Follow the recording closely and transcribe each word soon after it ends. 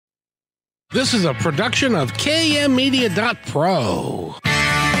This is a production of KMmedia.pro.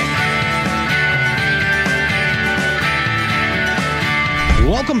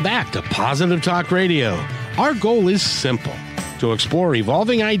 Welcome back to Positive Talk Radio. Our goal is simple: to explore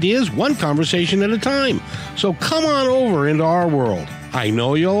evolving ideas one conversation at a time. So come on over into our world. I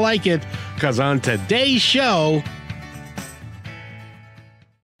know you'll like it, because on today's show,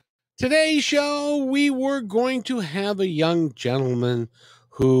 we were going to have a young gentleman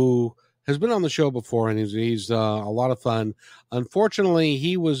who has been on the show before, and he's a lot of fun. Unfortunately,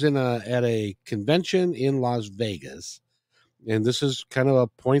 he was at a convention in Las Vegas, and this is kind of a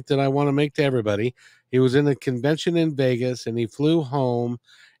point that I want to make to everybody. He was in a convention in Vegas, and he flew home,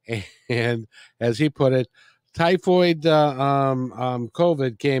 and as he put it, typhoid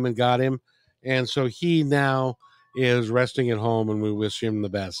COVID came and got him, and so he now is resting at home, and we wish him the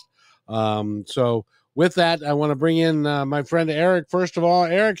best. So with that, I want to bring in my friend Eric. First of all,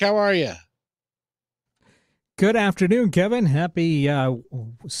 Eric, how are you? Good afternoon, Kevin. Happy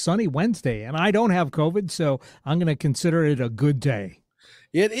sunny Wednesday. And I don't have COVID, so I'm going to consider it a good day.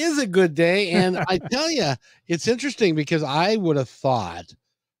 It is a good day. And I tell you, it's interesting because I would have thought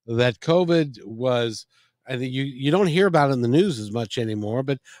that COVID was, I think you don't hear about it in the news as much anymore,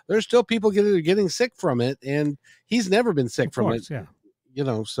 but there's still people getting sick from it. And he's never been sick from it. Yeah. You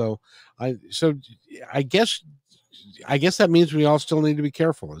know, so I guess that means we all still need to be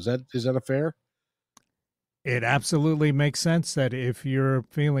careful. Is that a fair? It absolutely makes sense that if you're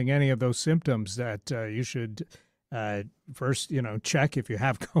feeling any of those symptoms, that you should first, check if you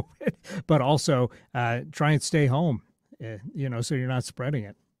have COVID, but also try and stay home, so you're not spreading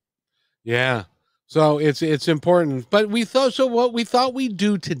it. Yeah. So it's important, but what we thought we'd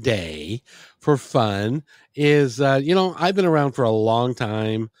do today for fun is, I've been around for a long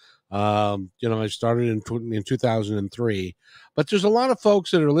time. I started in 2003, but there's a lot of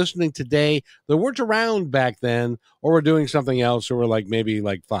folks that are listening today that weren't around back then, or were doing something else, or were maybe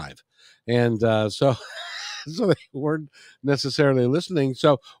 5. And, so they weren't necessarily listening.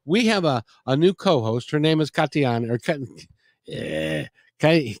 So we have a new co-host. Her name is Cayetana,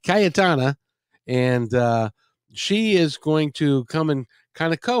 and she is going to come and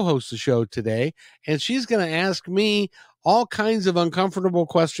kind of co-host the show today, and she's going to ask me all kinds of uncomfortable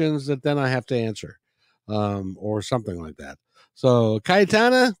questions that then I have to answer, or something like that. So,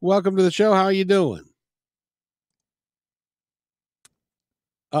 Cayetana, welcome to the show. How are you doing?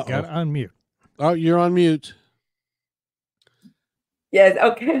 Got on mute. Oh, you're on mute. Yes.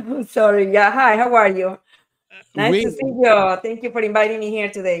 Okay. I'm sorry. Yeah. Hi. How are you? Nice to see you. Thank you for inviting me here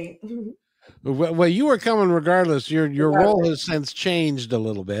today. Well, you were coming regardless. Your role has since changed a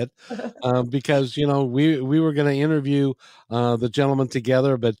little bit, because we were going to interview the gentleman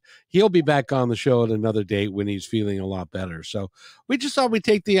together, but he'll be back on the show at another date when he's feeling a lot better. So we just thought we'd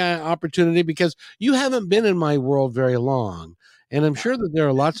take the opportunity, because you haven't been in my world very long, and I'm sure that there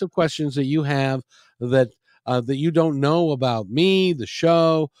are lots of questions that you have that you don't know about me, the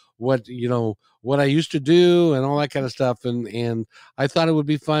show, what I used to do, and all that kind of stuff. And I thought it would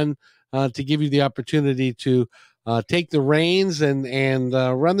be fun to give you the opportunity to take the reins and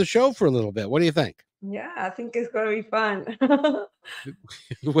run the show for a little bit. What do you think? Yeah, I think it's going to be fun.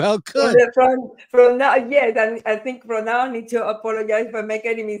 Well, good. From now, yes, and I think from now I need to apologize if I make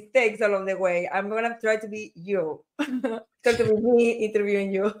any mistakes along the way. I'm going to try to be you. Try to be me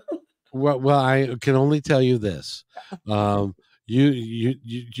interviewing you. Well, I can only tell you this.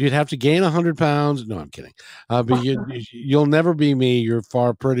 You'd have to gain 100 pounds. No, I'm kidding. But you'll never be me. You're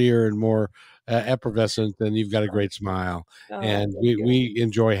far prettier and more effervescent, and you've got a great smile. And we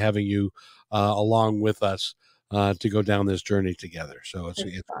enjoy having you along with us to go down this journey together. So it's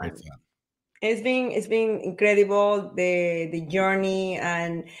great fun. It's been incredible, the journey,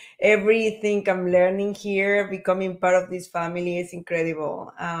 and everything I'm learning here, becoming part of this family is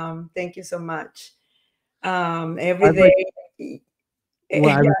incredible. Thank you so much. Every day. Well,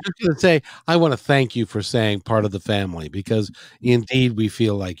 I was just going to say, I want to thank you for saying part of the family, because indeed we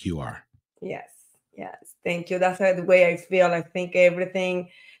feel like you are. Yes. Thank you. That's the way I feel. I think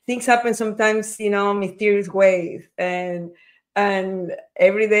things happen sometimes, mysterious ways. And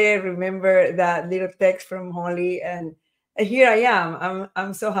every day I remember that little text from Holly, and here I am.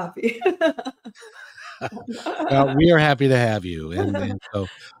 I'm so happy. Well, we are happy to have you, and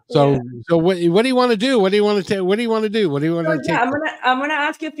so what do you want to do? What do you want to take? What do you want to do? What do you want to take? I'm gonna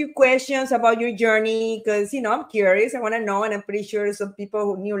ask you a few questions about your journey, because I'm curious. I want to know, and I'm pretty sure some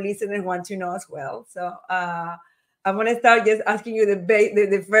people, new listeners, want to know as well. So I'm gonna start just asking you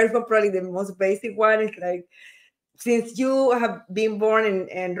the first one, probably the most basic one. Is since you have been born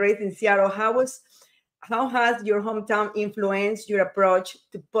and raised in Seattle, how was how has your hometown influenced your approach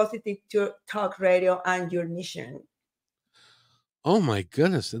to positive talk radio and your mission? Oh my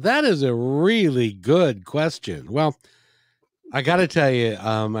goodness, that is a really good question. Well, I got to tell you,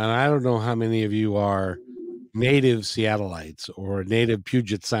 and I don't know how many of you are native Seattleites or native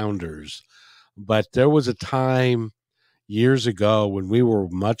Puget Sounders, but there was a time years ago when we were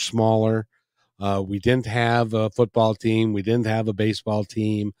much smaller. We didn't have a football team. We didn't have a baseball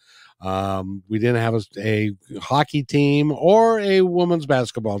team. We didn't have a hockey team or a women's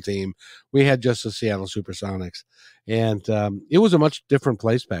basketball team. We had just the Seattle Supersonics. And it was a much different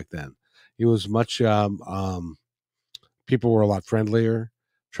place back then. It was much, people were a lot friendlier.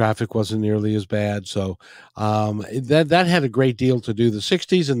 Traffic wasn't nearly as bad. So that had a great deal to do. The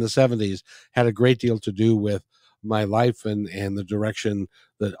 60s and the 70s had a great deal to do with my life and the direction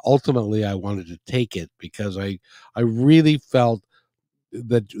that ultimately I wanted to take it, because I really felt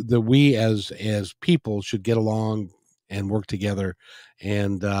that we as people should get along and work together,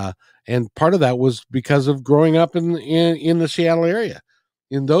 and part of that was because of growing up in the Seattle area.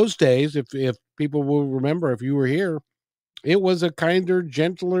 In those days, if people will remember, if you were here, it was a kinder,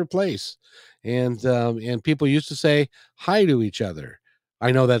 gentler place, and people used to say hi to each other.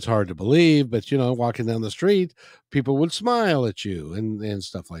 I know that's hard to believe, but walking down the street, people would smile at you and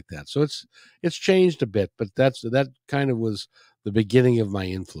stuff like that. So it's changed a bit, but that kind of was the beginning of my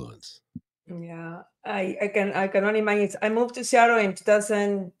influence. Yeah, I can only imagine. I moved to Seattle in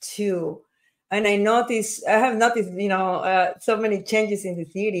 2002, and I have noticed, so many changes in the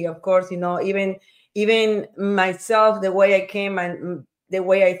city. Of course, even myself, the way I came and the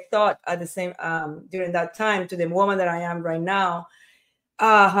way I thought at the same during that time to the woman that I am right now,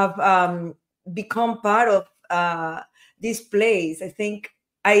 have become part of this place. I think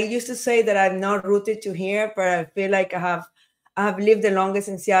I used to say that I'm not rooted to here, but I feel like I have lived the longest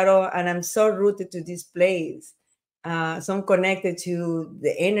in Seattle, and I'm so rooted to this place. So I'm connected to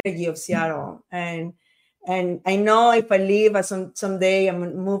the energy of Seattle, and I know if I leave someday, I'm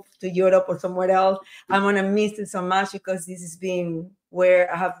gonna move to Europe or somewhere else, I'm gonna miss it so much, because this has been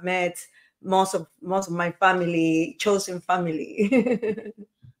where I have met most of my family, chosen family.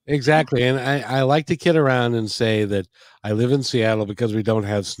 Exactly. And I like to kid around and say that I live in Seattle because we don't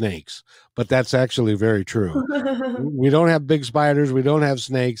have snakes, but that's actually very true. We don't have big spiders, we don't have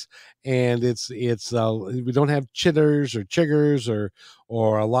snakes, and it's we don't have chitters or chiggers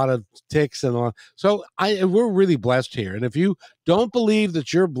or a lot of ticks and all. So we're really blessed here. And if you don't believe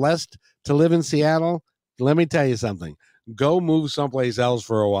that you're blessed to live in Seattle, let me tell you something. Go move someplace else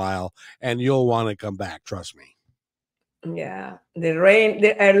for a while and you'll want to come back, trust me. Yeah, the rain.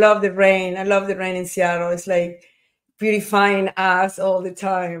 I love the rain. I love the rain in Seattle. It's like purifying us all the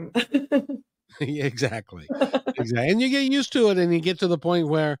time. Exactly. Exactly. And you get used to it and you get to the point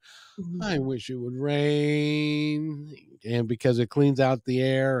where Mhm. I wish it would rain, and because it cleans out the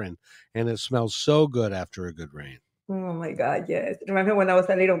air and it smells so good after a good rain. Oh my God, yes. Remember when I was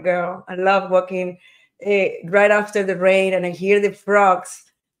a little girl? I loved walking right after the rain, and I hear the frogs,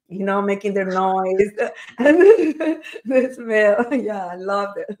 making their noise and the smell. Yeah, I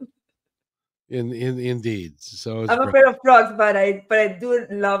loved it. Indeed. So it's I'm great. afraid of frogs, but I do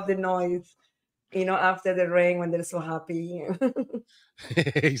love the noise, after the rain when they're so happy.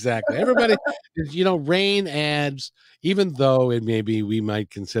 Exactly. Everybody, rain adds, even though it maybe we might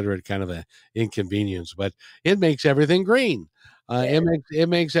consider it kind of a inconvenience, but it makes everything green. Yes. It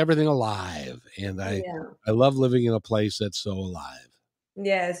makes everything alive, and Yeah. I love living in a place that's so alive.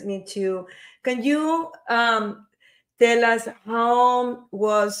 Yes, me too. Can you tell us how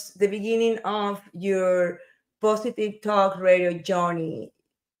was the beginning of your positive talk radio journey?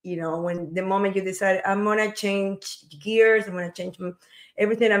 When the moment you decided, I'm gonna change gears, I'm gonna change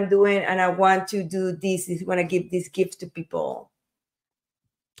everything I'm doing, and I want to do this. I want to give this gift to people.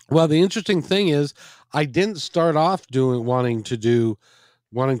 Well, the interesting thing is, I didn't start off wanting to do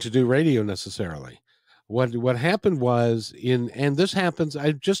radio necessarily. What happened was and this happens.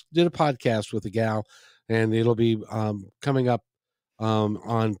 I just did a podcast with a gal, and it'll be coming up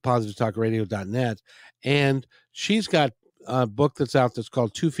on positivetalkradio.net, and she's got a book that's out that's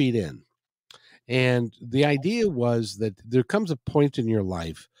called 2 Feet In. And the idea was that there comes a point in your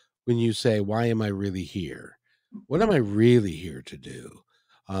life when you say, why am I really here? What am I really here to do?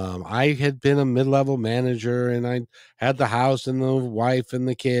 I had been a mid-level manager, and I had the house and the wife and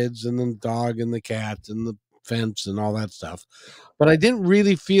the kids and the dog and the cat and the fence and all that stuff. But I didn't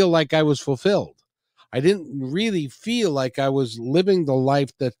really feel like I was fulfilled. I didn't really feel like I was living the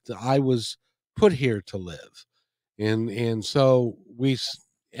life that I was put here to live. And so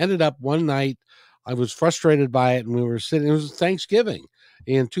ended up one night. I was frustrated by it, and we were sitting. It was Thanksgiving,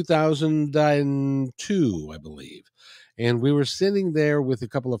 in 2002, I believe. And we were sitting there with a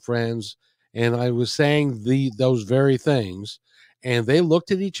couple of friends, and I was saying those very things, and they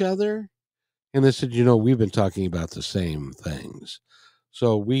looked at each other and they said, we've been talking about the same things.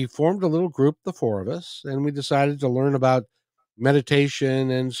 So we formed a little group, the four of us, and we decided to learn about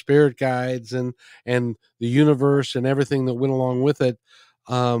meditation and spirit guides and the universe and everything that went along with it.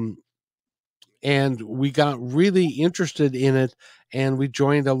 And we got really interested in it, and we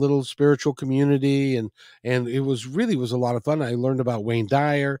joined a little spiritual community, and it was a lot of fun. I learned about Wayne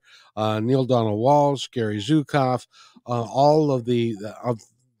Dyer, Neil Donald Walsh, Gary Zukav, all of the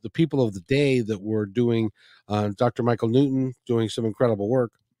people of the day that were doing, Dr. Michael Newton doing some incredible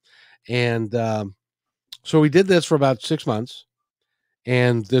work. And so we did this for about 6 months.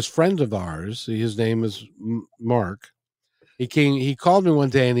 And this friend of ours, his name is Mark, he called me one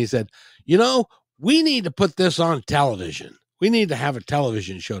day and he said, we need to put this on television. We need to have a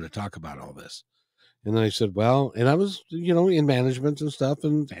television show to talk about all this. And I said, well, and I was, in management and stuff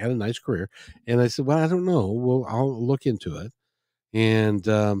and had a nice career. And I said, well, I don't know. Well, I'll look into it. And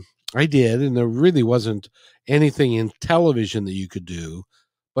I did. And there really wasn't anything in television that you could do,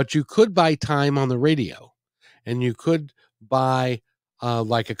 but you could buy time on the radio, and you could buy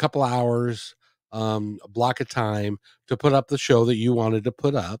like a couple hours, a block of time to put up the show that you wanted to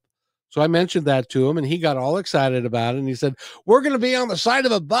put up. So I mentioned that to him, and he got all excited about it. And he said, we're going to be on the side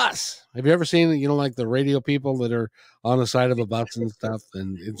of a bus. Have you ever seen, like the radio people that are on the side of a bus and stuff,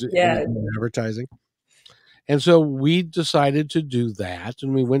 and it's advertising? And so we decided to do that.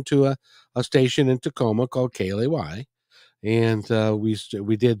 And we went to a station in Tacoma called KLAY. And we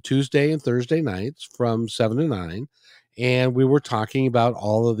did Tuesday and Thursday nights from 7 to 9. And we were talking about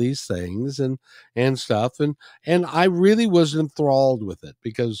all of these things and stuff. And I really was enthralled with it,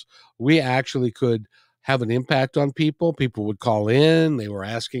 because we actually could have an impact on people. People would call in. They were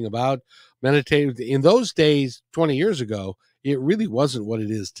asking about meditating. In those days, 20 years ago, it really wasn't what it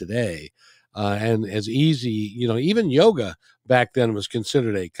is today. And as easy, even yoga back then was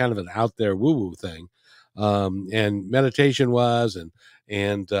considered a kind of an out there woo-woo thing. And meditation was,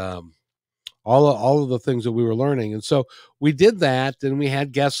 and all of the things that we were learning. And so we did that, and we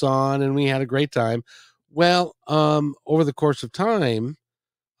had guests on, and we had a great time. Well, over the course of time,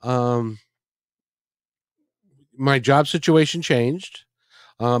 my job situation changed.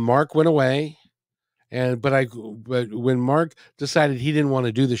 Mark went away, but when Mark decided he didn't want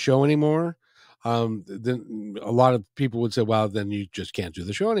to do the show anymore, then a lot of people would say, well, then you just can't do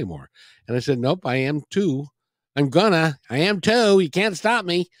the show anymore. And I said, nope, I am too. I am too. You can't stop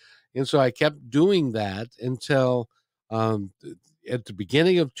me. And so I kept doing that until at the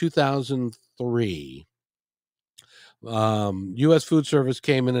beginning of 2003, U.S. Food Service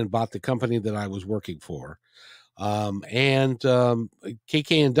came in and bought the company that I was working for. And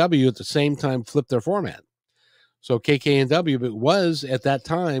KKNW at the same time flipped their format. So KKNW was at that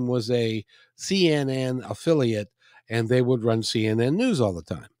time was a CNN affiliate, and they would run CNN News all the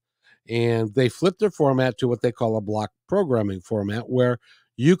time. And they flipped their format to what they call a block programming format, where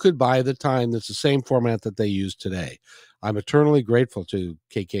you could buy the time that's the same format that they use today. I'm eternally grateful to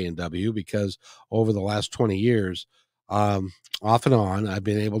KKNW, because over the last 20 years, off and on, I've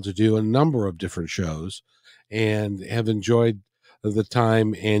been able to do a number of different shows and have enjoyed the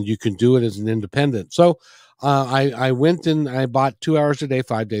time, and you can do it as an independent. So I went and I bought 2 hours a day,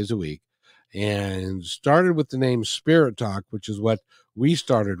 5 days a week, and started with the name Spirit Talk, which is what we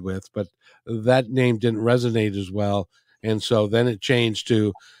started with, but that name didn't resonate as well. And so then it changed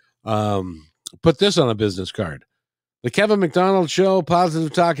to put this on a business card: the Kevin McDonald Show,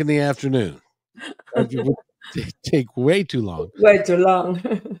 Positive Talk in the Afternoon. It would take way too long. Way too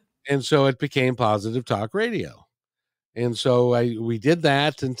long. And so it became Positive Talk Radio. And so we did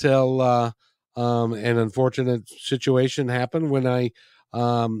that until an unfortunate situation happened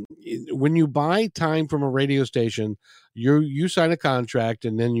when you buy time from a radio station, you sign a contract,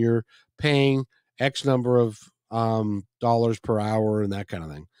 and then you're paying X number of dollars per hour and that kind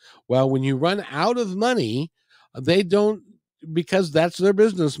of thing. Well, when you run out of money, they don't, because that's their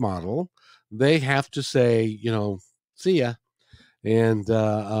business model, they have to say, see ya. And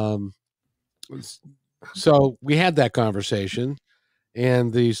so we had that conversation,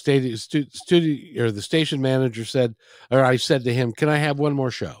 and the studio or the station manager said, or I said to him, can I have one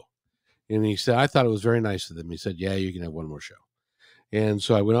more show? And he said, I thought it was very nice of them. He said, yeah, you can have one more show. And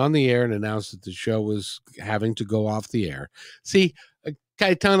so I went on the air and announced that the show was having to go off the air. See,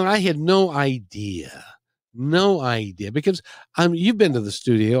 Cayetana, I had no idea, because you've been to the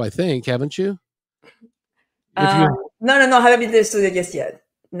studio, I think, haven't you? No, I haven't been to the studio just yet.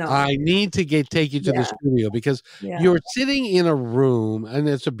 No. I need to take you to the studio because you're sitting in a room, and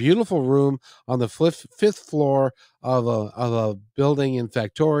it's a beautiful room on the fifth floor of a building in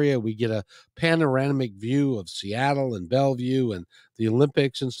Victoria. We get a panoramic view of Seattle and Bellevue and the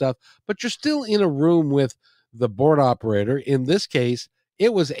Olympics and stuff, but you're still in a room with the board operator. In this case,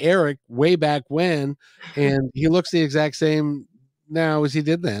 it was Eric way back when, and he looks the exact same now as he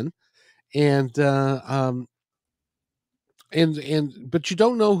did then. And but you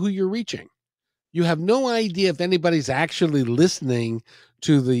don't know who you're reaching. You have no idea if anybody's actually listening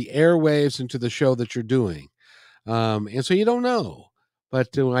to the airwaves and to the show that you're doing. And so you don't know.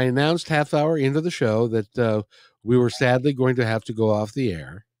 But I announced half hour into the show that we were sadly going to have to go off the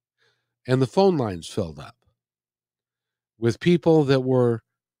air, and the phone lines filled up with people that were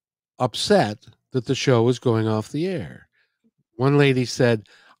upset that the show was going off the air. One lady said,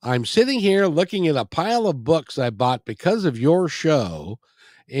 I'm sitting here looking at a pile of books I bought because of your show,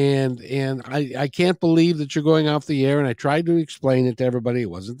 and I can't believe that you're going off the air. And I tried to explain it to everybody. It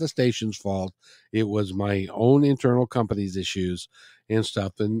wasn't the station's fault. It was my own internal company's issues and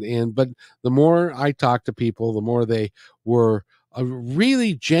stuff. But the more I talked to people, the more they were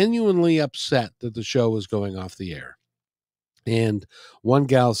really genuinely upset that the show was going off the air. And one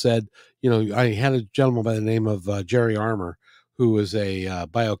gal said, I had a gentleman by the name of Jerry Armour, who was a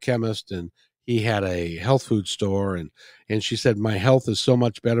biochemist, and he had a health food store. And she said, my health is so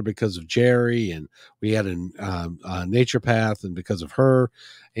much better because of Jerry. And we had a naturopath, and because of her,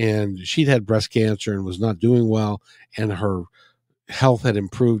 and she'd had breast cancer and was not doing well. And her health had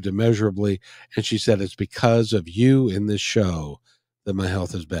improved immeasurably. And she said, it's because of you in this show that my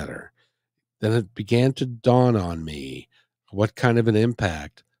health is better. Then it began to dawn on me what kind of an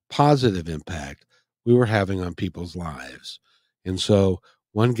impact, positive impact, we were having on people's lives. And so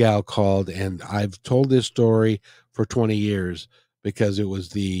one gal called, and I've told this story for 20 years because it was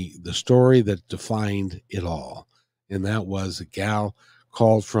the story that defined it all. And that was a gal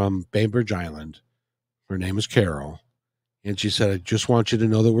called from Bainbridge Island. Her name is Carol. And she said, I just want you to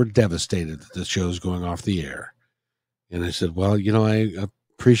know that we're devastated that the show's going off the air. And I said, well, I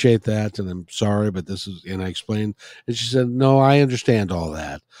appreciate that, and I'm sorry, but this is, and I explained, and she said, no, I understand all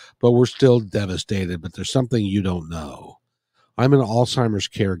that, but we're still devastated, but there's something you don't know. I'm an Alzheimer's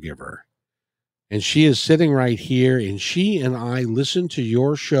caregiver, and she is sitting right here, and she and I listen to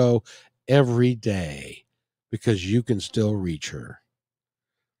your show every day because you can still reach her.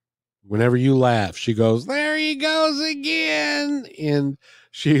 Whenever you laugh, she goes, there he goes again. And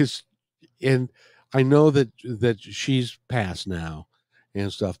I know that she's passed now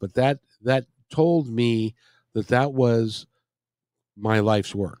and stuff, but that told me that was my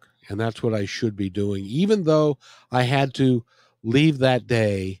life's work, and that's what I should be doing. Even though I had to leave that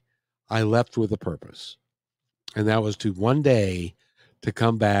day, I left with a purpose, and that was to one day to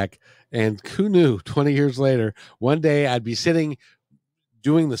come back. And who knew 20 years later, one day I'd be sitting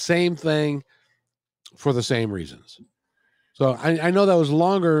doing the same thing for the same reasons. So I know that was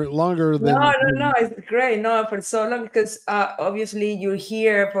longer than. No, it's great. No, for so long, because obviously you're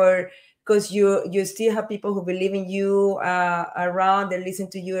here because you still have people who believe in you around. They listen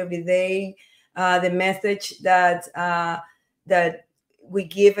to you every day. The message that we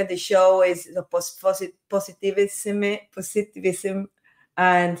give in the show is the positivism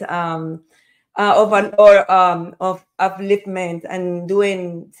and of upliftment and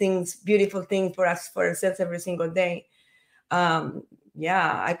doing beautiful things for ourselves every single day.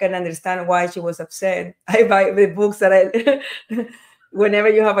 I can understand why she was upset. I buy the books that whenever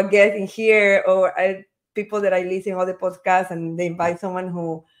you have a guest in here, or people that I listen all the podcasts, and they invite someone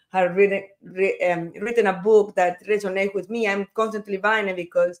who has written a book that resonates with me, I'm constantly buying it,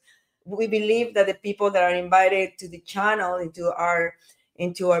 because we believe that the people that are invited to the channel, into our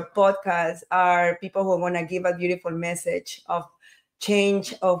podcast, are people who are going to give a beautiful message of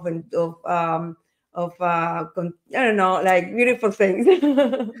change, of I don't know, like beautiful things.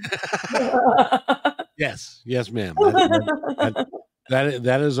 Yes, ma'am.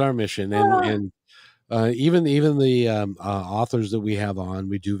 That is our mission, and even the authors that we have on,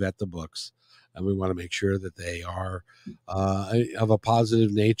 we do vet the books, and we want to make sure that they are of a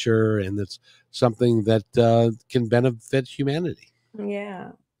positive nature, and that's something that can benefit humanity.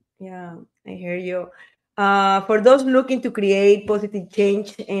 Yeah, I hear you. For those looking to create positive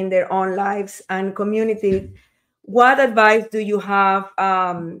change in their own lives and communities, what advice do you have?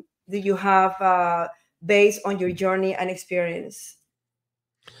 Based on your journey and experience?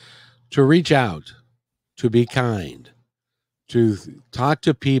 To reach out, to be kind, to talk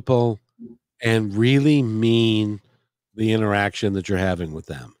to people, and really mean the interaction that you're having with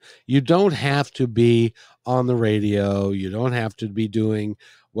them. You don't have to be on the radio. You don't have to be doing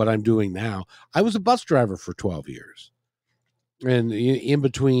what I'm doing now. I was a bus driver for 12 years, and in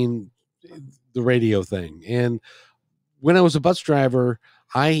between the radio thing. And when I was a bus driver,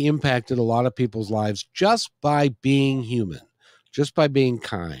 I impacted a lot of people's lives just by being human, just by being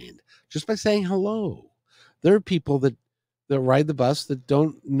kind, just by saying hello. There are people that ride the bus that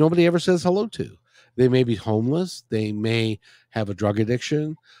nobody ever says hello to. They may be homeless. They may have a drug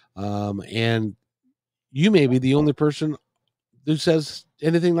addiction. And you may be the only person who says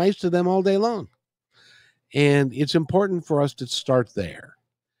anything nice to them all day long. And it's important for us to start there.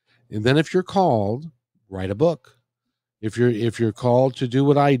 And then if you're called, write a book. If you're called to do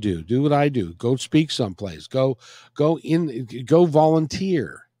what I do, do what I do. Go speak someplace. Go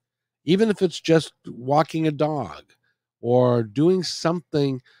volunteer. Even if it's just walking a dog or doing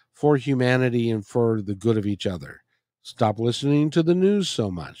something for humanity and for the good of each other. Stop listening to the news so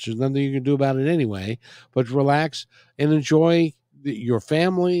much. There's nothing you can do about it anyway, but relax and enjoy your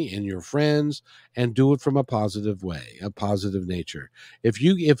family and your friends, and do it from a positive way, a positive nature.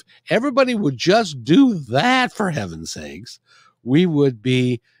 If everybody would just do that, for heaven's sakes, we would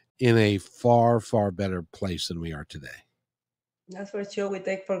be in a far, far better place than we are today. That's for sure. We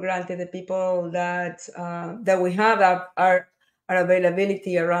take for granted the people that we have our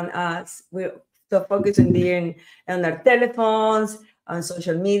availability around us. We're so focused on our telephones, on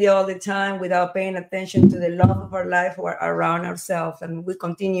social media all the time, without paying attention to the love of our life or around ourselves. And we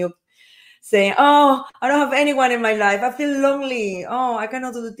continue saying, "Oh, I don't have anyone in my life. I feel lonely. Oh, I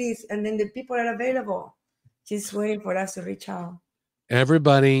cannot do this." And then the people are available, just waiting for us to reach out.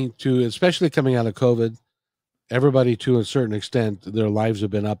 Everybody, especially coming out of COVID, everybody to a certain extent, their lives have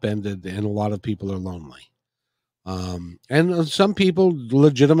been upended, and a lot of people are lonely. And some people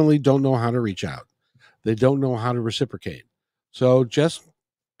legitimately don't know how to reach out. They don't know how to reciprocate. So just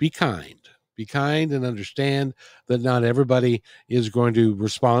be kind and understand that not everybody is going to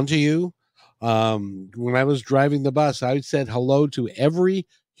respond to you. When I was driving the bus, I said hello to every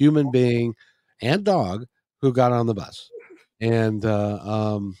human being and dog who got on the bus. And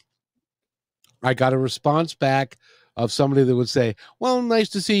I got a response back of somebody that would say, "Well, nice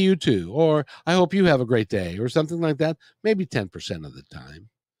to see you too," or "I hope you have a great day," or something like that. Maybe 10% of the time.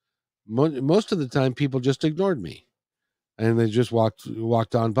 Most of the time, people just ignored me, and they just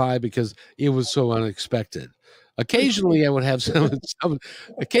walked on by because it was so unexpected. Occasionally, I would have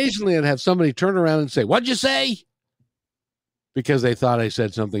occasionally I'd have somebody turn around and say, "What'd you say?" Because they thought I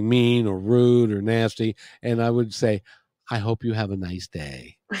said something mean or rude or nasty, and I would say, "I hope you have a nice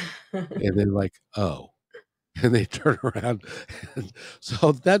day." And they're like, "Oh." And they turn around.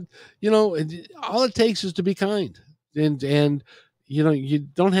 So that, all it takes is to be kind. And you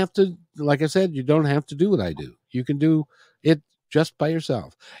don't have to, like I said, you don't have to do what I do. You can do it just by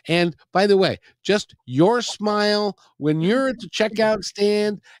yourself. And by the way, just your smile when you're at the checkout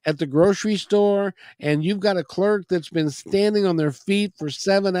stand at the grocery store and you've got a clerk that's been standing on their feet for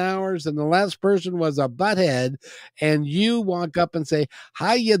 7 hours and the last person was a butthead, and you walk up and say,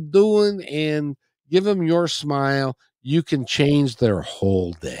 "How you doing?" and give them your smile, you can change their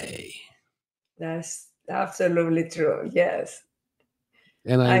whole day. That's absolutely true. Yes.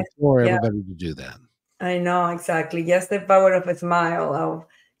 And I implore everybody to do that. I know, exactly. Just the power of a smile, of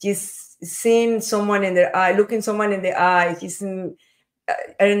just seeing someone in their eye, looking someone in the eye, just, I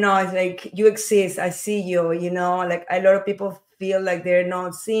don't know, it's like, you exist, I see you, like a lot of people feel like they're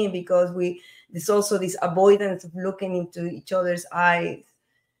not seen because there's also this avoidance of looking into each other's eyes.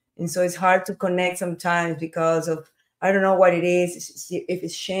 And so it's hard to connect sometimes because of, I don't know what it is, if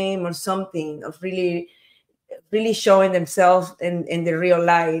it's shame or something, of really, really showing themselves in the real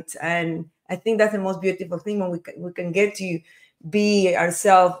light. And I think that's the most beautiful thing, when we can get to be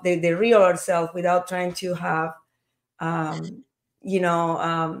ourselves, the real ourselves, without trying to have,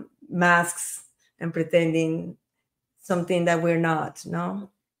 masks and pretending something that we're not, no?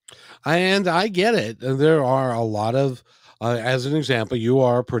 And I get it. There are a lot of, as an example, you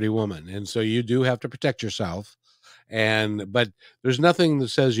are a pretty woman, and so you do have to protect yourself. But there's nothing that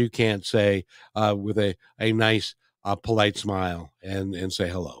says you can't say with a nice, polite smile and say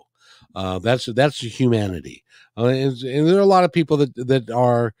hello. That's humanity. And there are a lot of people that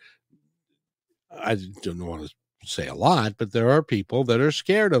are, I don't want to say a lot, but there are people that are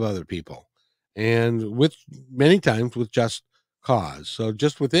scared of other people, and many times with just cause. So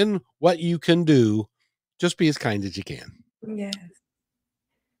just within what you can do, just be as kind as you can. Yes.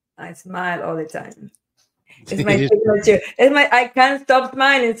 I smile all the time. It's my signature. I can't stop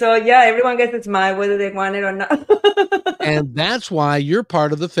smiling. So yeah, everyone gets a smile, whether they want it or not. And that's why you're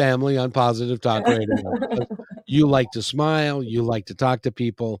part of the family on Positive Talk Radio. You like to smile, you like to talk to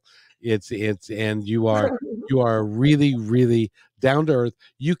people. And you are a really, really down to earth.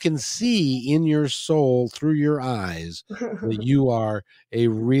 You can see in your soul through your eyes that you are a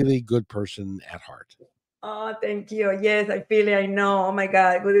really good person at heart. Oh, thank you. Yes, I feel it. I know. Oh my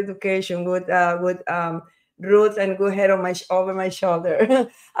God, good education, good roots, and good head on over my shoulder.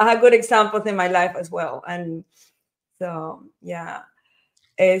 I have good examples in my life as well, and so yeah.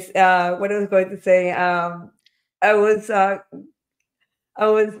 It's what I was going to say. I was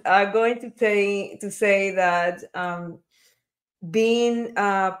going to say that being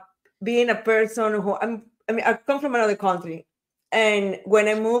being a person who I mean, I come from another country, and when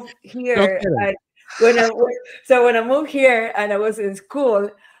I moved No here, kidding. when I moved here and I was in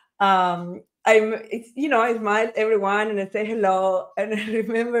school, I smile at everyone and I say hello, and I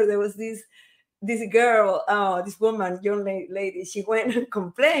remember there was this girl, this woman, young lady, she went and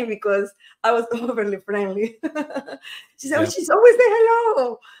complained because I was overly friendly. She said, Yep. she's always say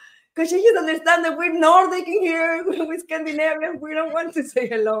hello. Because she just understand that we're Nordic in here, we're Scandinavian, we don't want to say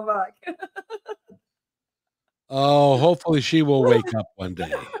hello back. Oh, hopefully she will wake up one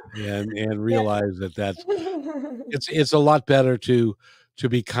day and realize that's it's a lot better to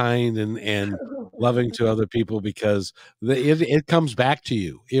be kind and loving to other people, because it comes back to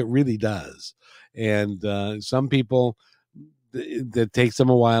you. It really does. And some people, that takes them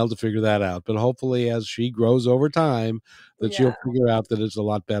a while to figure that out. But hopefully, as she grows over time, that she'll figure out that it's a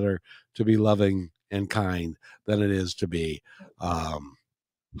lot better to be loving and kind than it is to be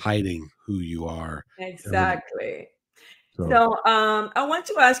hiding who you are. Exactly. So I want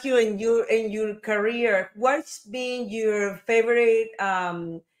to ask you, in your career, what's been your favorite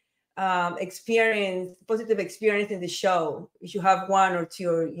experience, positive experience in the show? If you have one or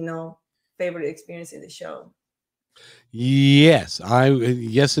two, favorite experience in the show. Yes,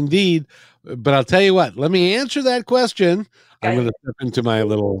 yes, indeed. But I'll tell you what, let me answer that question. I'm going to step into my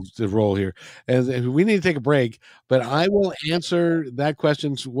little role here, and we need to take a break, but I will answer that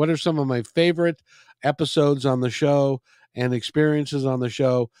question. What are some of my favorite episodes on the show and experiences on the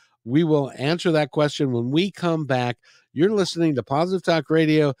show? We will answer that question when we come back. You're listening to Positive Talk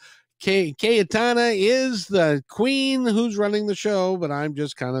Radio. Cayetana is the queen who's running the show, but I'm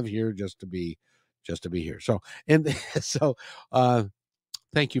just kind of here just to be here. So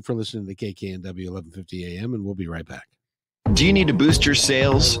thank you for listening to KKNW 1150 AM, and we'll be right back. Do you need to boost your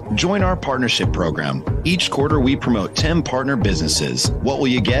sales? Join our partnership program. Each quarter, we promote 10 partner businesses. What will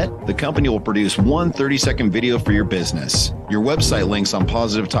you get? The company will produce one 30-second video for your business. Your website links on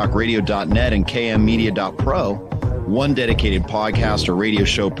positivetalkradio.net and kmmedia.pro. One dedicated podcast or radio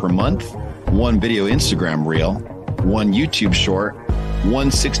show per month. One video Instagram reel. One YouTube short.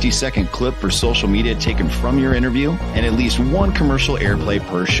 One 60-second clip for social media taken from your interview, and at least one commercial airplay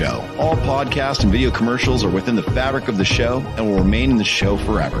per show. All podcast and video commercials are within the fabric of the show and will remain in the show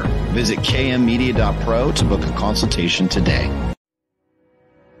forever. Visit kmmedia.pro to book a consultation today.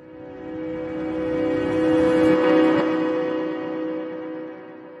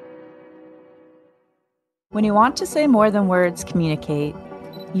 When you want to say more than words communicate,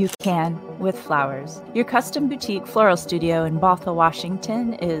 you can with flowers. Your custom boutique floral studio in Bothell,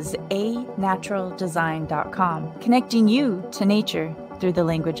 Washington is anaturaldesign.com, connecting you to nature through the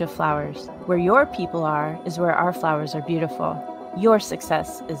language of flowers. Where your people are is where our flowers are beautiful. Your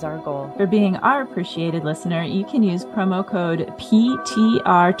success is our goal. For being our appreciated listener, you can use promo code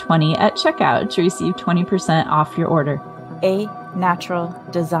PTR20 at checkout to receive 20% off your order.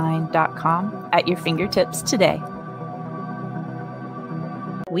 anaturaldesign.com at your fingertips today.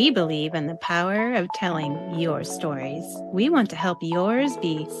 We believe in the power of telling your stories. We want to help yours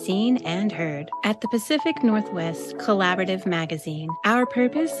be seen and heard. At the Pacific Northwest Collaborative Magazine, our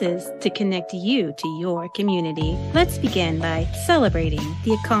purpose is to connect you to your community. Let's begin by celebrating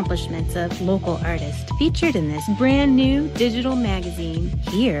the accomplishments of local artists featured in this brand new digital magazine.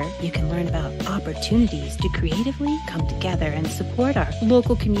 Here, you can learn about opportunities to creatively come together and support our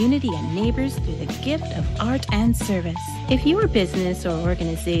local community and neighbors through the gift of art and service. If your business or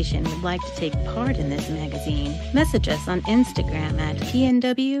organization would like to take part in this magazine, message us on Instagram at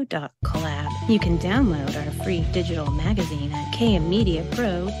pnw.collab. You can download our free digital magazine at KM Media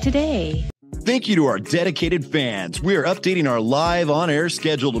Pro today. Thank you to our dedicated fans. We are updating our live on-air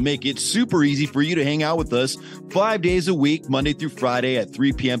schedule to make it super easy for you to hang out with us 5 days a week, Monday through Friday at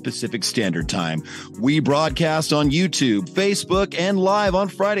 3 p.m. Pacific Standard Time. We broadcast on YouTube, Facebook, and live on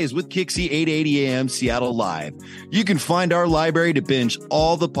Fridays with Kixie 880 a.m. Seattle Live. You can find our library to binge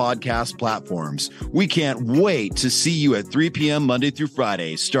all the podcast platforms. We can't wait to see you at 3 p.m. Monday through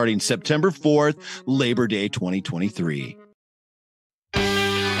Friday, starting September 4th, Labor Day 2023.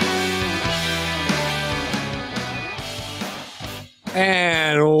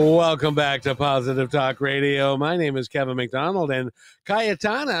 And welcome back to Positive Talk Radio. My name is Kevin McDonald, and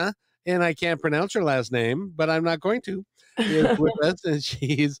Cayetana, and I can't pronounce her last name, but I'm not going to, is with us, and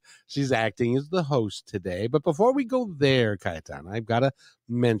she's acting as the host today. But before we go there, Cayetana, I've got to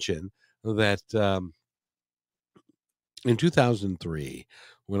mention that in 2003,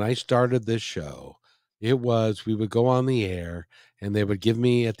 when I started this show, we would go on the air, and they would give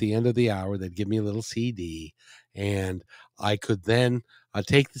me, at the end of the hour, they'd give me a little CD, and I could then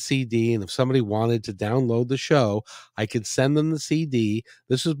take the CD, and if somebody wanted to download the show, I could send them the CD.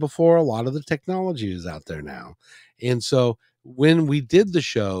 This is before a lot of the technology is out there now. And so when we did the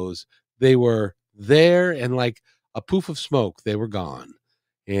shows, they were there, and like a poof of smoke, they were gone.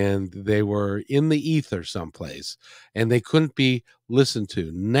 And they were in the ether someplace, and they couldn't be listened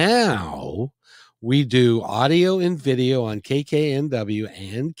to. Now we do audio and video on KKNW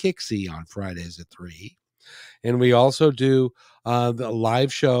and Kixie on Fridays at 3. And we also do the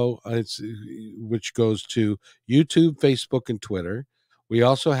live show, which goes to YouTube, Facebook, and Twitter. We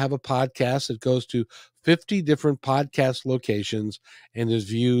also have a podcast that goes to 50 different podcast locations and is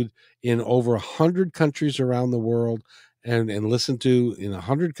viewed in over 100 countries around the world and listened to in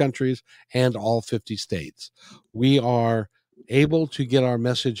 100 countries and all 50 states. We are able to get our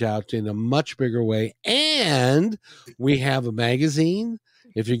message out in a much bigger way. And we have a magazine.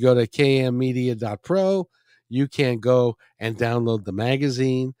 If you go to kmmedia.pro, you can go and download the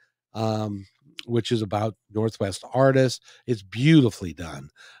magazine, which is about Northwest artists. It's beautifully done.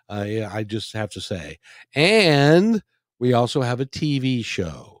 I just have to say. And we also have a TV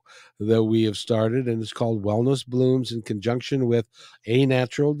show that we have started, and it's called Wellness Blooms in conjunction with A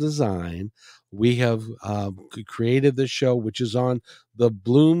Natural Design. We have created this show, which is on the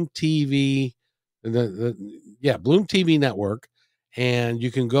Bloom TV, Bloom TV network. And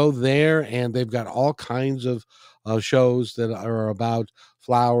you can go there, and they've got all kinds of shows that are about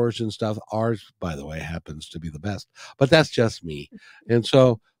flowers and stuff. Ours, by the way, happens to be the best, but that's just me. And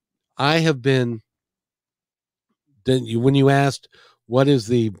so I have been, when you asked what is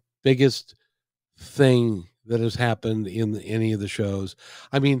the biggest thing that has happened in any of the shows,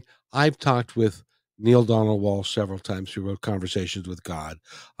 I mean, I've talked with Neil Donald Walsh several times, who wrote Conversations with God.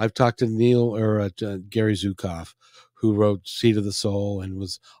 I've talked to Gary Zukav, who wrote Seed of the Soul and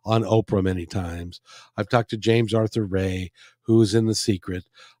was on Oprah many times. I've talked to James Arthur Ray, who was in The Secret.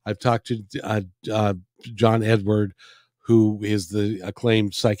 I've talked to John Edward, who is the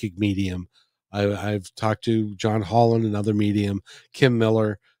acclaimed psychic medium. I've talked to John Holland, another medium, Kim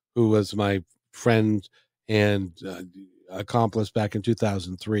Miller, who was my friend and accomplice back in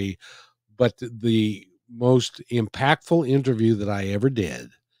 2003. But the most impactful interview that I ever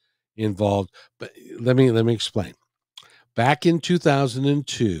did involved, but let me explain. Back in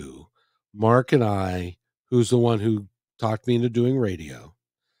 2002, Mark and I, who's the one who talked me into doing radio,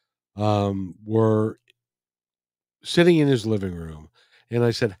 were sitting in his living room, and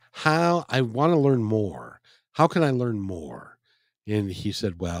I said, I want to learn more. How can I learn more? And he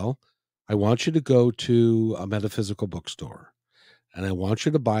said, well, I want you to go to a metaphysical bookstore, and I want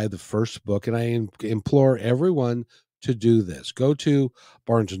you to buy the first book, and I implore everyone to do this. Go to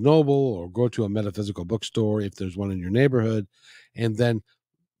Barnes & Noble or go to a metaphysical bookstore if there's one in your neighborhood, and then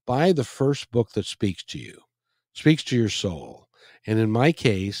buy the first book that speaks to you, speaks to your soul. And in my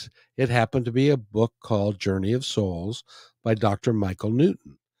case, it happened to be a book called Journey of Souls by Dr. Michael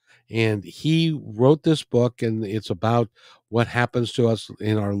Newton. And he wrote this book, and it's about what happens to us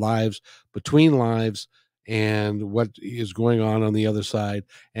in our lives, between lives, and what is going on the other side.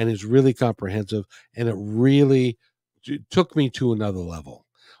 And it's really comprehensive, and it really took me to another level.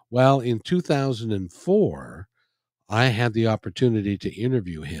 Well, in 2004, I had the opportunity to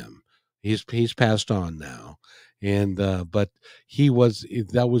interview him. He's passed on now, and but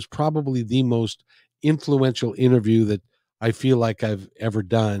that was probably the most influential interview that I feel like I've ever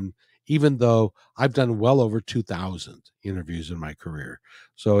done, even though I've done well over 2,000 interviews in my career.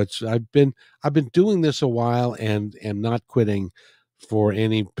 So I've been doing this a while and am not quitting for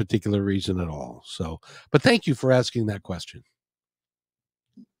any particular reason at all. So, but thank you for asking that question.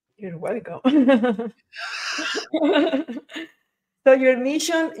 You're welcome. So your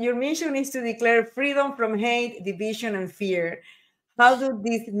mission is to declare freedom from hate, division, and fear. How did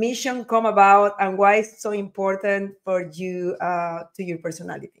this mission come about, and why is it so important for you to your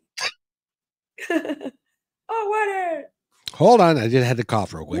personality? Oh, water. Hold on, I just had to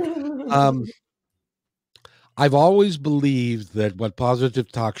cough real quick. I've always believed that what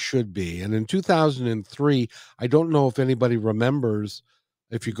Positive Talk should be, and in 2003, I don't know if anybody remembers,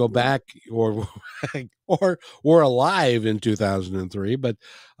 if you go back or were alive in 2003, but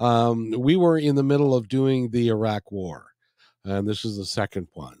we were in the middle of doing the Iraq War. and this is the second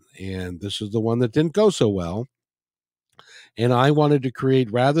one, and this is the one that didn't go so well. And I wanted to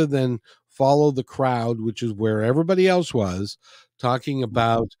create, rather than follow the crowd, which is where everybody else was, talking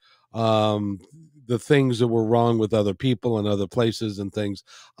about the things that were wrong with other people and other places and things.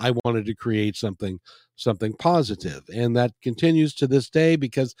 I wanted to create something positive, and that continues to this day.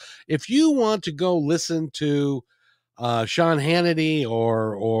 Because if you want to go listen to Sean Hannity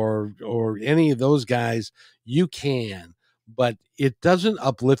or any of those guys, you can, but it doesn't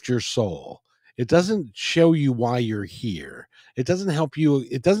uplift your soul. It doesn't show you why you're here. It doesn't help you.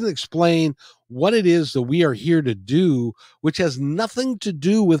 It doesn't explain what it is that we are here to do, which has nothing to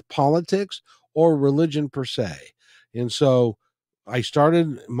do with politics or religion per se. And so I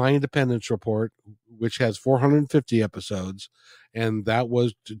started my Independence Report, which has 450 episodes, and that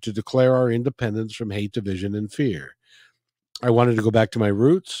was to declare our independence from hate, division, and fear. I wanted to go back to my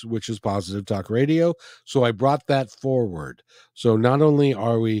roots, which is positive talk radio. So I brought that forward. So not only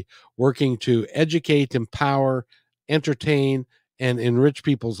are we working to educate, empower, entertain, and enrich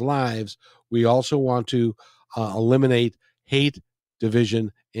people's lives, we also want to eliminate hate,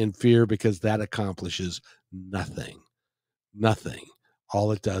 division, and fear, because that accomplishes nothing. Nothing.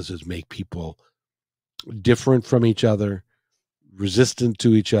 All it does is make people different from each other, resistant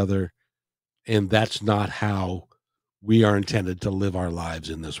to each other, and that's not how we are intended to live our lives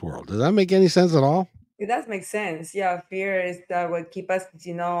in this world. Does that make any sense at all? It does make sense. Yeah, fear is what keep us,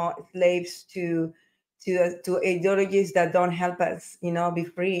 slaves to ideologies that don't help us, be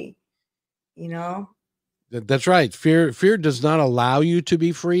free. That's right. Fear does not allow you to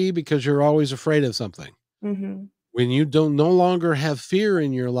be free, because you're always afraid of something. Mm-hmm. When you no longer have fear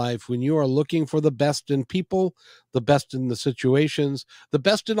in your life, when you are looking for the best in people, the best in the situations, the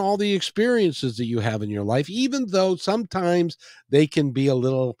best in all the experiences that you have in your life, even though sometimes they can be a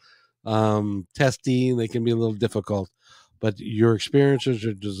little testy and they can be a little difficult, but your experiences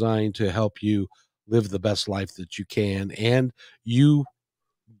are designed to help you live the best life that you can. And you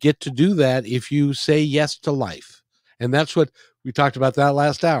get to do that if you say yes to life. And that's what we talked about that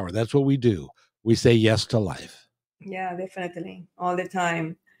last hour. That's what we do. We say yes to life. Yeah, definitely. All the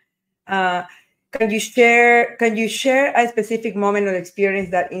time. Can you share a specific moment or experience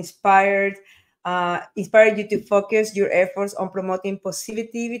that inspired you to focus your efforts on promoting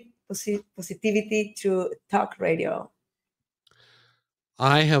positivity through talk radio?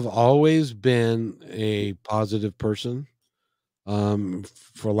 I have always been a positive person.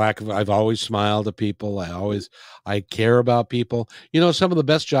 I've always smiled at people. I care about people. Some of the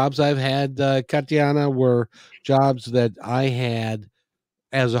best jobs I've had, Cayetana, were jobs that I had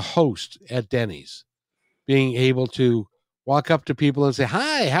as a host at Denny's, being able to walk up to people and say,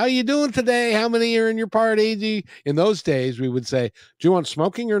 "Hi, how are you doing today? How many are in your party?" In those days, we would say, "Do you want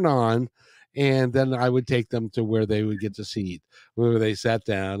smoking or non?" And then I would take them to where they would get to seat, where they sat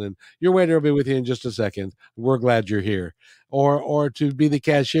down, and your waiter will be with you in just a second. We're glad you're here. Or to be the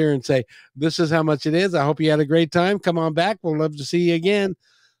cashier and say, "This is how much it is. I hope you had a great time. Come on back. We'll love to see you again."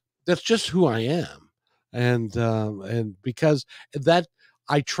 That's just who I am. And because that,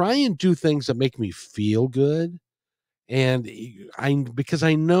 I try and do things that make me feel good. And because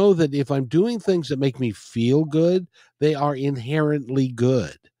I know that if I'm doing things that make me feel good, they are inherently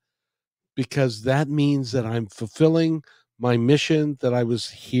good, because that means that I'm fulfilling my mission that I was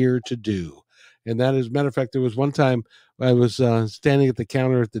here to do. And that is, matter of fact, there was one time I was standing at the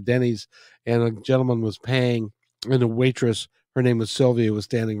counter at the Denny's, and a gentleman was paying, and a waitress, her name was Sylvia, was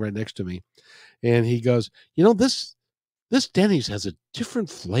standing right next to me. And he goes, this Denny's has a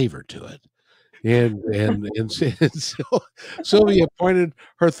different flavor to it. And so Sylvia pointed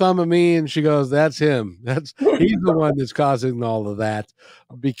her thumb at me, and she goes, "That's him. He's the one that's causing all of that,"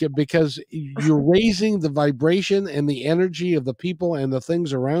 because you're raising the vibration and the energy of the people and the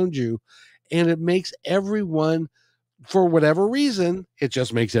things around you, and it makes everyone, for whatever reason, it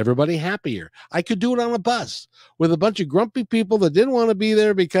just makes everybody happier. I could do it on a bus with a bunch of grumpy people that didn't want to be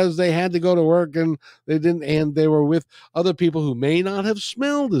there because they had to go to work, and they were with other people who may not have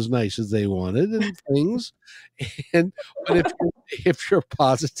smelled as nice as they wanted and things. But if you're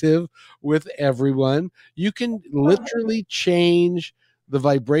positive with everyone, you can literally change the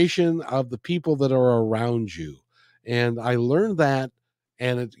vibration of the people that are around you. And I learned that,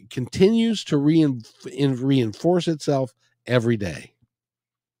 and it continues to reinforce itself every day.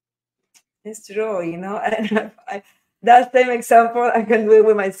 It's true, and that same example, I can do it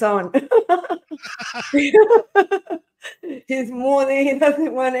with my son. He's moody, he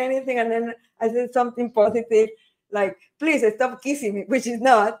doesn't want anything, and then I said something positive, like, "Please stop kissing me," which is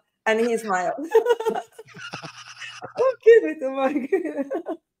not, and he smiled. Don't kiss me too much.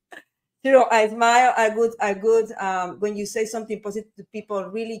 I smile. When you say something positive to people,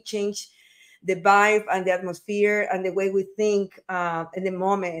 really change the vibe and the atmosphere and the way we think in the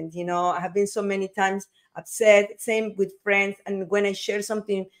moment. I have been so many times upset, same with friends. And when I share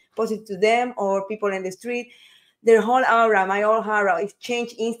something positive to them or people in the street, their whole aura, my whole aura, is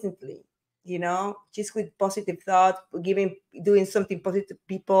changed instantly. Just with positive thought, doing something positive to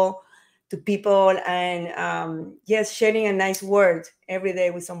people, and yes, sharing a nice word every day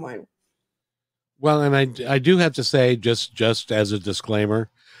with someone. Well, and I do have to say, just as a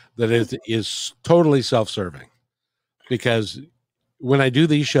disclaimer, that it is totally self-serving, because when I do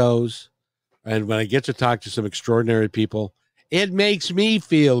these shows and when I get to talk to some extraordinary people, it makes me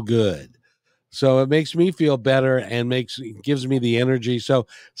feel good. So it makes me feel better and gives me the energy. So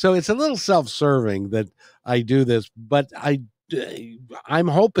it's a little self-serving that I do this, but I'm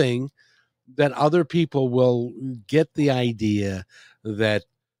hoping that other people will get the idea that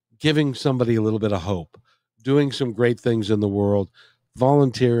giving somebody a little bit of hope, doing some great things in the world,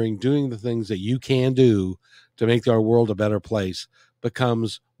 volunteering, doing the things that you can do to make our world a better place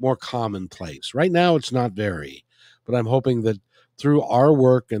becomes more commonplace. Right now, it's not very, but I'm hoping that through our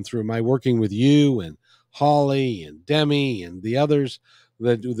work and through my working with you and Holly and Demi and the others,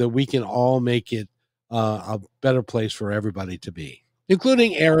 that we can all make it a better place for everybody to be,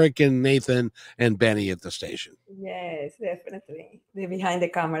 including Eric and Nathan and Benny at the station. Yes, definitely. The behind the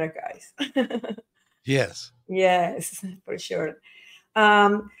camera guys. Yes. Yes, for sure.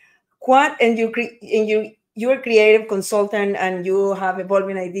 And you're a creative consultant, and you have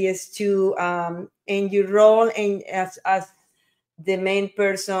evolving ideas too. And your role as the main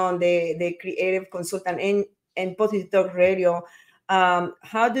person, the creative consultant in Positive Talk Radio.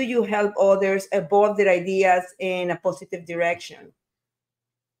 How do you help others evolve their ideas in a positive direction?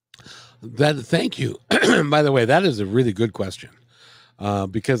 Thank you. By the way, that is a really good question,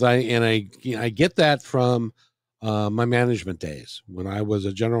 because I get that from my management days when I was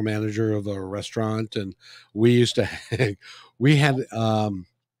a general manager of a restaurant, and we used to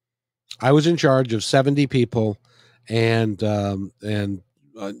I was in charge of 70 people and 3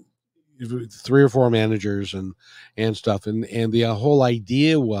 or 4 managers and stuff. And the whole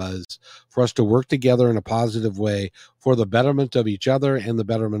idea was for us to work together in a positive way for the betterment of each other and the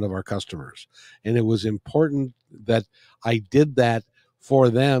betterment of our customers. And it was important that I did that for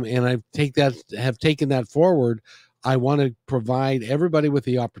them. And have taken that forward. I want to provide everybody with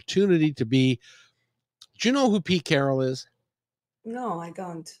the opportunity to be. Do you know who Pete Carroll is? No, I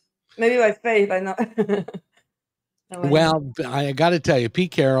don't. Maybe by faith, I know. Well, I got to tell you,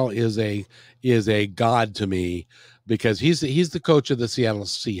 Pete Carroll is a god to me, because he's the coach of the Seattle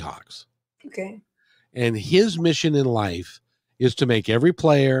Seahawks. Okay. And his mission in life is to make every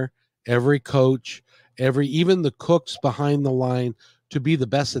player, every coach, even the cooks behind the line to be the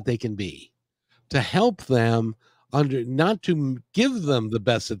best that they can be, to help them not to give them the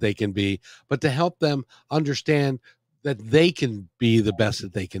best that they can be, but to help them understand that they can be the best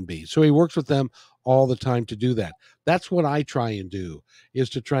that they can be. So he works with them all the time to do that. That's what I try and do,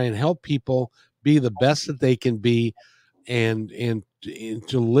 is to try and help people be the best that they can be, and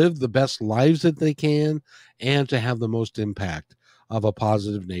to live the best lives that they can, and to have the most impact of a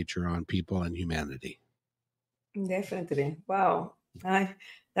positive nature on people and humanity. Definitely. Wow. That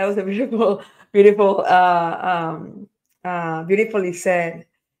was a beautiful, beautifully said.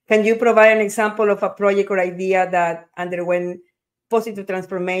 Can you provide an example of a project or idea that underwent positive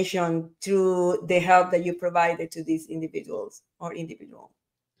transformation through the help that you provided to these individuals or individual?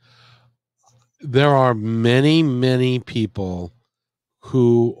 There are many, many people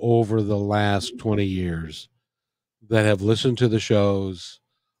who over the last 20 years that have listened to the shows,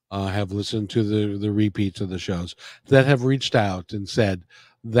 have listened to the repeats of the shows, that have reached out and said,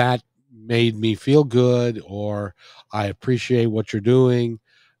 that made me feel good, or I appreciate what you're doing.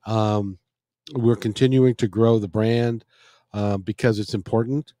 We're continuing to grow the brand because it's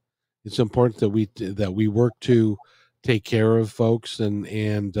important. It's important that we work to take care of folks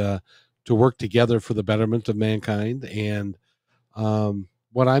and to work together for the betterment of mankind. And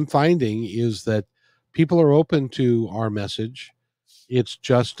what I'm finding is that people are open to our message. It's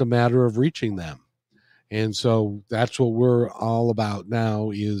just a matter of reaching them. And so that's what we're all about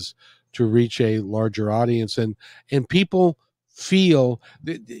now, is to reach a larger audience. And people feel,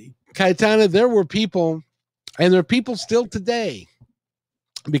 Cayetana, there were people, and there are people still today,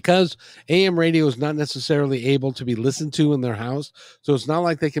 because AM radio is not necessarily able to be listened to in their house. So it's not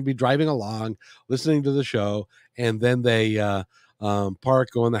like they can be driving along, listening to the show, and then they park,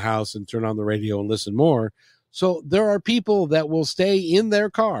 go in the house, and turn on the radio and listen more. So there are people that will stay in their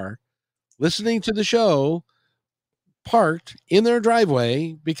car listening to the show parked in their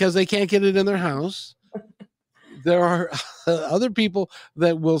driveway because they can't get it in their house. There are other people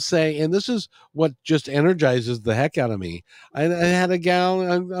that will say, and this is what just energizes the heck out of me. I had a gal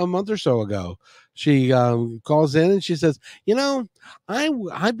a month or so ago. She calls in and she says,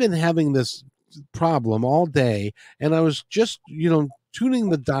 I've been having this problem all day, and I was just, tuning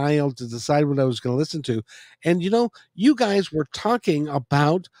the dial to decide what I was going to listen to. And, you guys were talking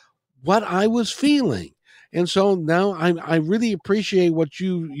about what I was feeling. And so now I really appreciate what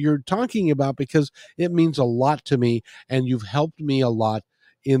you're talking about, because it means a lot to me, and you've helped me a lot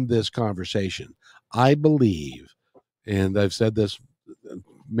in this conversation. I believe, and I've said this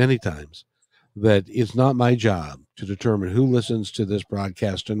many times, that it's not my job to determine who listens to this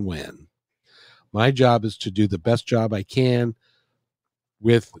broadcast and when. My job is to do the best job I can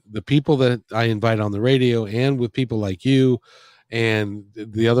with the people that I invite on the radio, and with people like you and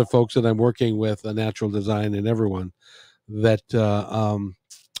the other folks that I'm working with, a Natural Design and everyone, that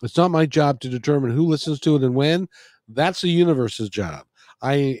it's not my job to determine who listens to it and when. That's the universe's job.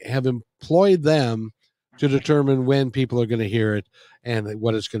 I have employed them to determine when people are going to hear it and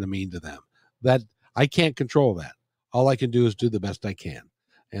what it's going to mean to them. That I can't control that. All I can do is do the best I can.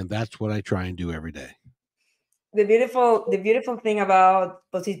 And that's what I try and do every day. The beautiful thing about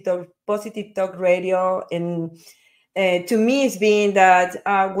Positive Talk Radio, and to me, is being that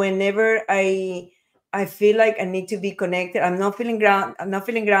whenever I feel like I need to be connected, I'm not feeling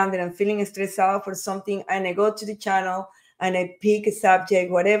grounded, I'm feeling stressed out for something, and I go to the channel and I pick a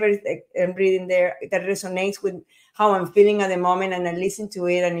subject, whatever I'm reading there that resonates with how I'm feeling at the moment, and I listen to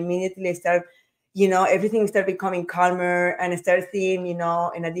it, and immediately I start, everything start becoming calmer, and I start seeing, in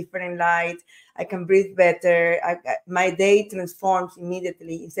a different light. I can breathe better. My day transforms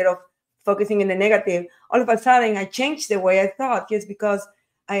immediately. Instead of focusing in the negative, all of a sudden I changed the way I thought, just because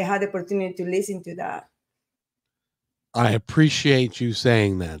I had the opportunity to listen to that. I appreciate you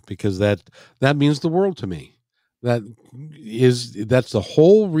saying that, because that means the world to me. That's the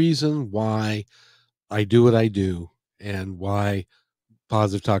whole reason why I do what I do, and why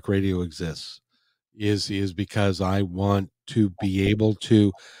Positive Talk Radio exists, is because I want to be able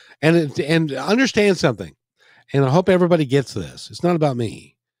to, and understand something. And I hope everybody gets this. It's not about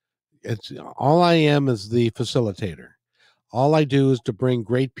me. It's all I am is the facilitator. All I do is to bring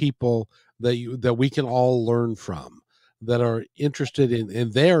great people that we can all learn from, that are interested in,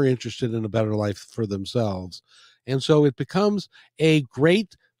 and they're interested in a better life for themselves. And so it becomes a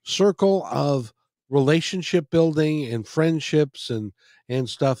great circle of relationship building and friendships and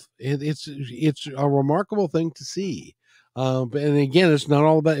stuff. It's a remarkable thing to see. And again, it's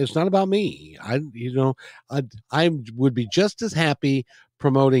not about me. I would be just as happy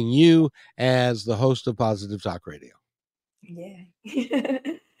promoting you as the host of Positive Talk Radio. Yeah.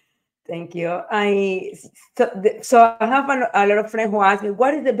 Thank you. So I have a lot of friends who ask me,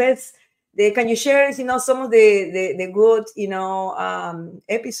 what is the best? Can you share, some of the good,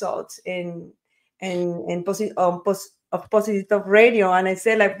 episodes of Positive Talk Radio? And I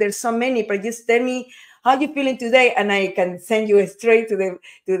say, like, there's so many, but just tell me how you feeling today, and I can send you straight to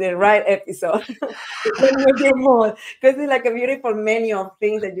the right episode. Because it's like a beautiful menu of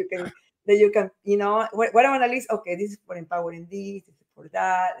things that you can, what I want to list. Okay, this is for empowering this is for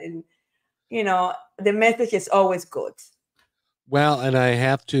that. And, the message is always good. Well, and I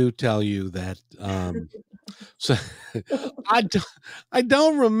have to tell you that, so I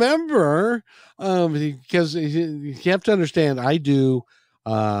don't remember, because you have to understand, I do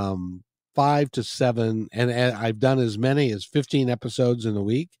 5 to 7, and I've done as many as 15 episodes in a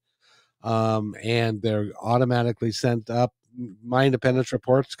week, and they're automatically sent up. My Independence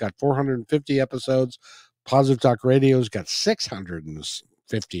Report's got 450 episodes. Positive Talk Radio's got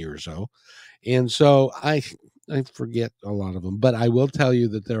 650 or so, and so I forget a lot of them, but I will tell you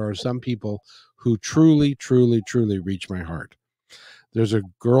that there are some people who truly, truly, truly reach my heart. There's a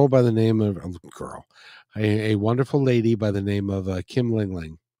girl by the name of a wonderful lady by the name of Kim Ling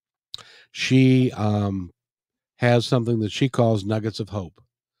Ling. She has something that she calls nuggets of hope,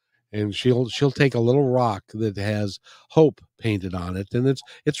 and she'll take a little rock that has hope painted on it, and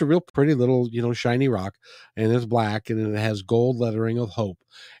it's a real pretty little, shiny rock, and it's black, and it has gold lettering of hope.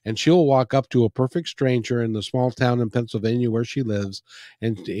 And she'll walk up to a perfect stranger in the small town in Pennsylvania where she lives,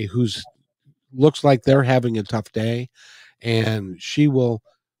 and who's looks like they're having a tough day, and she will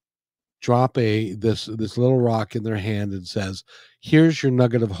drop this little rock in their hand and says, "Here's your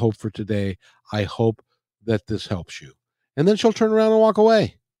nugget of hope for today. I hope that this helps you." And then she'll turn around and walk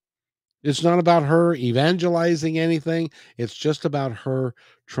away. It's not about her evangelizing anything. It's just about her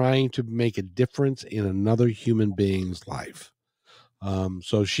trying to make a difference in another human being's life.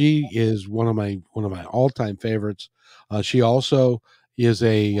 So she is one of my all-time favorites. She also is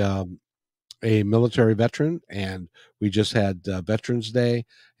a military veteran, and we just had Veterans Day,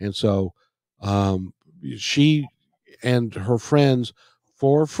 and so she and her friends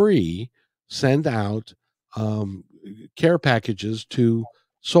for free send out care packages to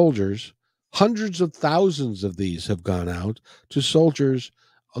soldiers. Hundreds of thousands of these have gone out to soldiers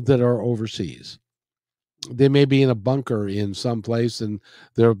that are overseas. They may be in a bunker in some place, and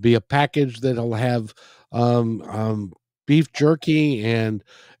there'll be a package that'll have beef jerky and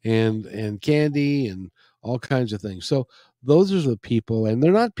candy and all kinds of things. So those are the people, and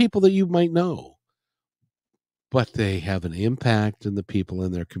they're not people that you might know, but they have an impact in the people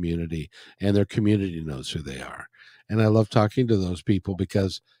in their community, and their community knows who they are. And I love talking to those people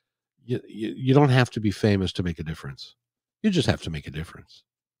because you don't have to be famous to make a difference. You just have to make a difference.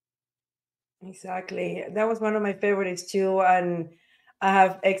 Exactly. That was one of my favorites too. And I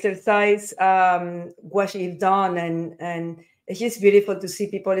have exercised what she's done, and it's just beautiful to see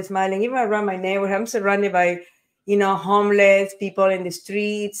people smiling. Even around my neighborhood, I'm surrounded by, homeless people in the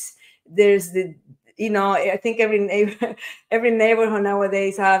streets. There's I think every neighborhood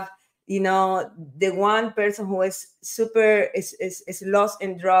nowadays have, the one person who is is lost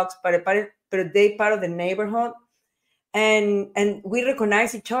in drugs, but they part of the neighborhood, and we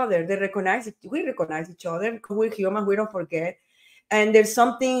recognize each other. We recognize each other because we're human. We don't forget. And there's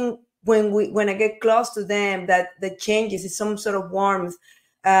something when I get close to them that changes. It's some sort of warmth.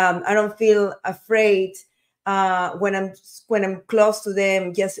 I don't feel afraid when I'm close to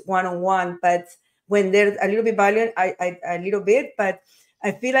them, just one on one. But when they're a little bit violent, I a little bit. But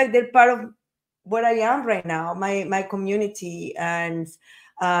I feel like they're part of what I am right now, my community, and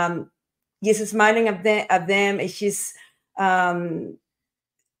just smiling at them. It's just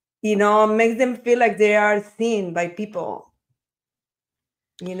makes them feel like they are seen by people.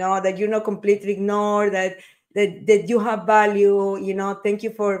 That you're not completely ignored. That you have value. Thank you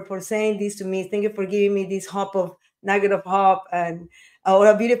for saying this to me. Thank you for giving me this hope of nugget of hope, and or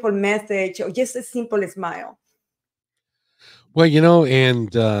a beautiful message, or just a simple smile. Well,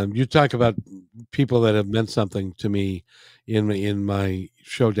 and you talk about people that have meant something to me in my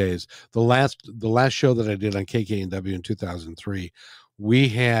show days. The last show that I did on KKNW in 2003, we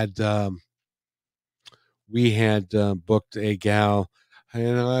had booked a gal,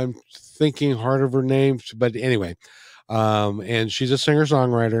 and I'm thinking hard of her name, but anyway, and she's a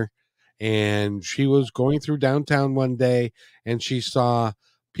singer-songwriter, and she was going through downtown one day, and she saw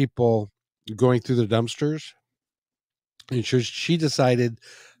people going through the dumpsters. And she decided,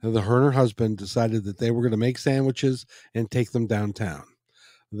 her and her husband decided that they were going to make sandwiches and take them downtown.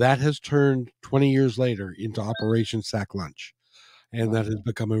 That has turned 20 years later into Operation Sack Lunch. And that has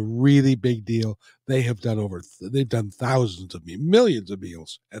become a really big deal. They've done thousands of millions of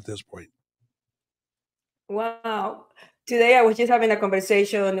meals at this point. Wow. Today I was just having a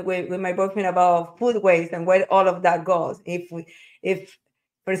conversation with my boyfriend about food waste and where all of that goes. If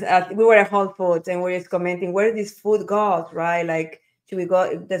we were at Whole Foods and we were just commenting where this food goes, right? Like,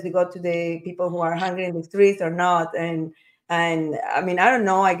 does it go to the people who are hungry in the streets or not? And I mean, I don't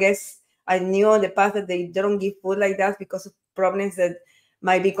know. I guess I knew in the past that they don't give food like that because of problems that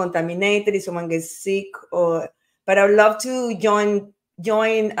might be contaminated if someone gets sick. But I would love to join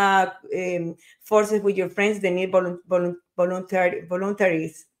forces with your friends. They need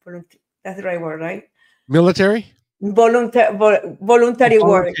voluntaries. That's the right word, right? Military? Voluntary work. Voluntary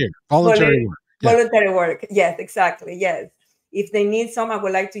work. Yeah. Voluntary work. Yes, exactly. Yes. If they need some, I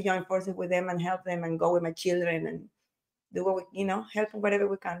would like to join forces with them and help them and go with my children and do what we, help them whatever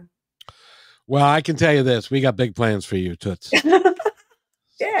we can. Well, I can tell you this: we got big plans for you, Toots.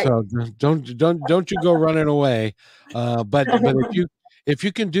 Yeah. So don't you go running away. But if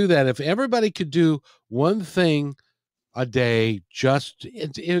you can do that, if everybody could do one thing a day,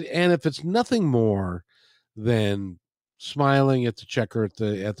 and if it's nothing more than smiling at the checker at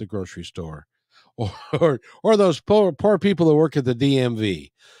the grocery store, or those poor people that work at the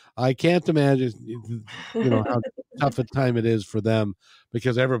DMV. I can't imagine, how tough a time it is for them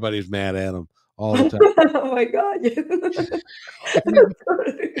because everybody's mad at them all the time. Oh my God!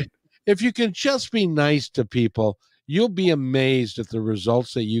 If you can just be nice to people, you'll be amazed at the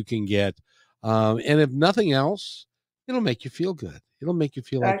results that you can get. And if nothing else, it'll make you feel good. It'll make you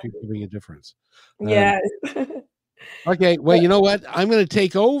feel like you're giving a difference. Yes. Okay, well, you know what? I'm going to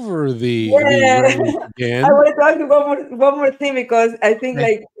take over the again. I want to talk one more thing because I think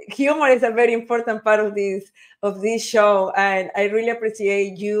like humor is a very important part of this show, and I really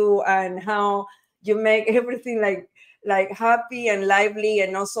appreciate you and how you make everything like like happy and lively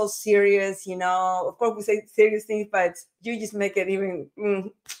and not so serious. Of course we say serious things, but you just make it even.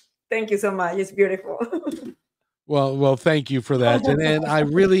 Thank you so much. It's beautiful. Well, thank you for that, and I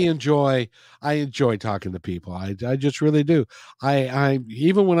really enjoy talking to people. I just really do. I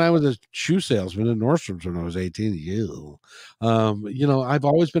even when I was a shoe salesman at Nordstrom's when I was 18, I've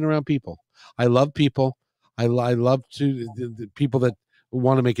always been around people. I love people. I love the people that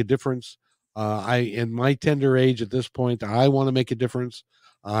want to make a difference. In my tender age at this point, I want to make a difference.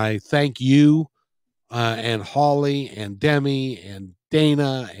 I thank you and Holly and Demi and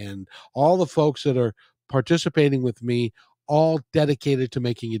Dana and all the folks that are participating with me, all dedicated to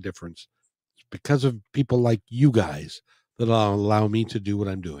making a difference. It's because of people like you guys that allow me to do what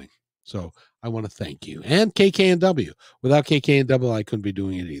I'm doing. So I want to thank you. And KKNW. Without KKNW, I couldn't be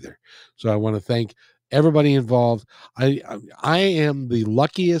doing it either. So I want to thank everybody involved. I am the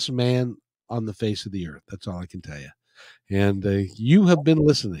luckiest man on the face of the earth. That's all I can tell you. And you have been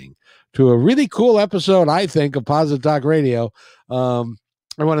listening to a really cool episode, I think, of Positive Talk Radio.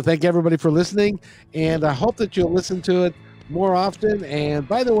 I want to thank everybody for listening, and I hope that you'll listen to it more often. And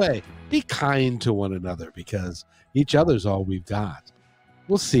by the way, be kind to one another because each other's all we've got.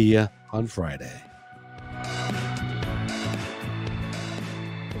 We'll see you on Friday.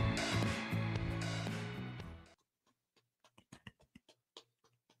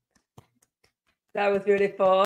 That was beautiful.